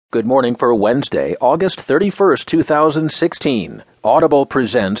Good morning for Wednesday, August 31st, 2016. Audible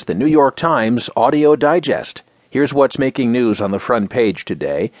presents the New York Times Audio Digest. Here's what's making news on the front page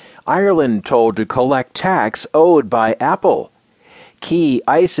today. Ireland told to collect tax owed by Apple. Key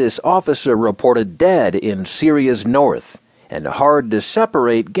ISIS officer reported dead in Syria's north. And hard to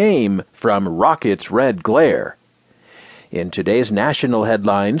separate game from rocket's red glare. In today's national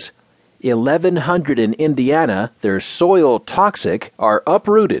headlines, 1,100 in Indiana, their soil toxic, are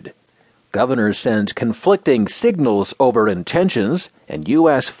uprooted. Governor sends conflicting signals over intentions, and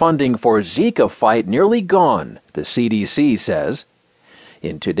U.S. funding for Zika fight nearly gone, the CDC says.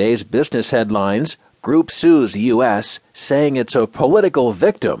 In today's business headlines, group sues U.S., saying it's a political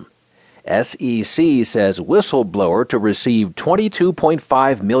victim. SEC says whistleblower to receive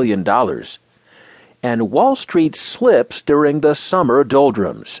 $22.5 million. And Wall Street slips during the summer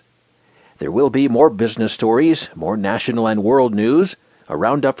doldrums. There will be more business stories, more national and world news, a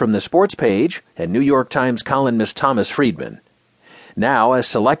roundup from the sports page, and New York Times columnist Thomas Friedman. Now, as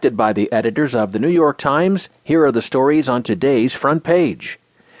selected by the editors of the New York Times, here are the stories on today's front page.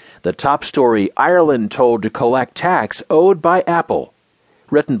 The top story, Ireland told to collect tax owed by Apple,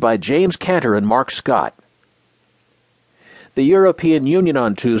 written by James Cantor and Mark Scott. The European Union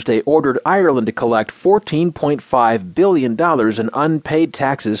on Tuesday ordered Ireland to collect $14.5 billion in unpaid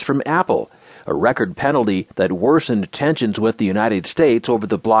taxes from Apple, a record penalty that worsened tensions with the United States over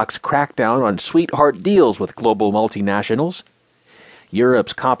the bloc's crackdown on sweetheart deals with global multinationals.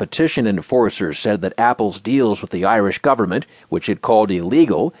 Europe's competition enforcers said that Apple's deals with the Irish government, which it called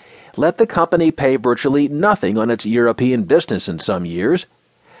illegal, let the company pay virtually nothing on its European business in some years.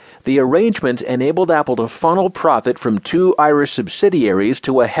 The arrangement enabled Apple to funnel profit from two Irish subsidiaries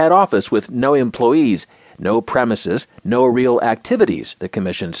to a head office with no employees, no premises, no real activities, the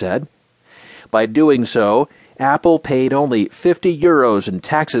Commission said. By doing so, Apple paid only €50 in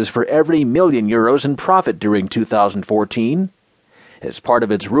taxes for every €1,000,000 in profit during 2014. As part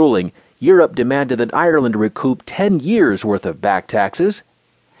of its ruling, Europe demanded that Ireland recoup 10 years' worth of back taxes.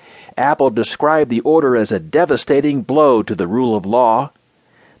 Apple described the order as a devastating blow to the rule of law.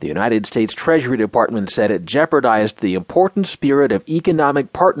 The United States Treasury Department said it jeopardized the important spirit of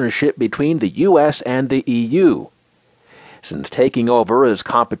economic partnership between the U.S. and the EU. Since taking over as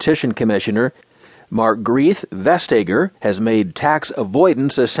Competition Commissioner, Margrethe Vestager has made tax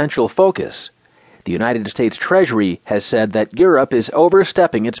avoidance a central focus. The United States Treasury has said that Europe is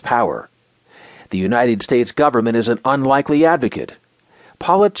overstepping its power. The United States government is an unlikely advocate.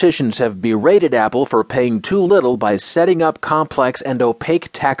 Politicians have berated Apple for paying too little by setting up complex and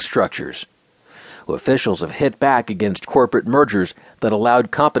opaque tax structures. Officials have hit back against corporate mergers that allowed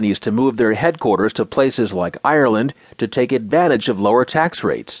companies to move their headquarters to places like Ireland to take advantage of lower tax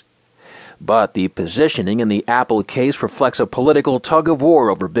rates. But the positioning in the Apple case reflects a political tug-of-war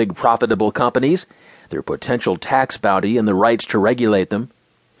over big profitable companies, their potential tax bounty, and the rights to regulate them.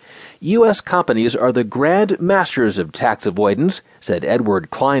 U.S. companies are the grand masters of tax avoidance, said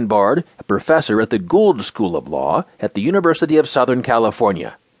Edward Kleinbard, a professor at the Gould School of Law at the University of Southern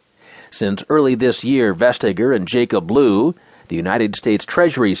California. Since early this year, Vestager and Jacob Lew, the United States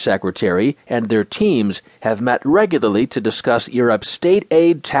Treasury Secretary, and their teams have met regularly to discuss Europe's state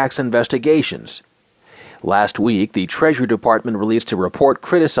aid tax investigations. Last week, the Treasury Department released a report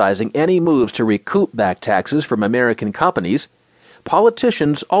criticizing any moves to recoup back taxes from American companies.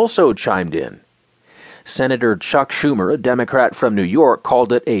 Politicians also chimed in. Senator Chuck Schumer, a Democrat from New York,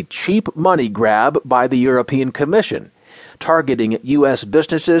 called it a cheap money grab by the European Commission, targeting U.S.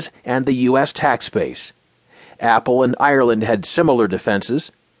 businesses and the U.S. tax base. Apple and Ireland had similar defenses.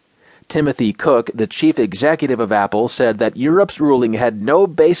 Timothy Cook, the chief executive of Apple, said that Europe's ruling had no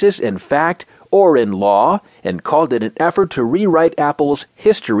basis in fact or in law and called it an effort to rewrite Apple's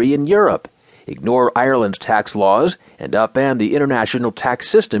history in Europe, ignore Ireland's tax laws, and upend the international tax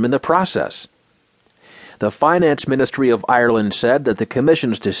system in the process. The Finance Ministry of Ireland said that the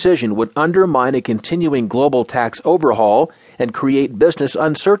Commission's decision would undermine a continuing global tax overhaul and create business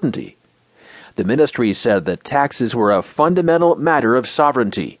uncertainty. The ministry said that taxes were a fundamental matter of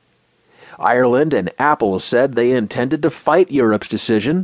sovereignty. Ireland and Apple said they intended to fight Europe's decision.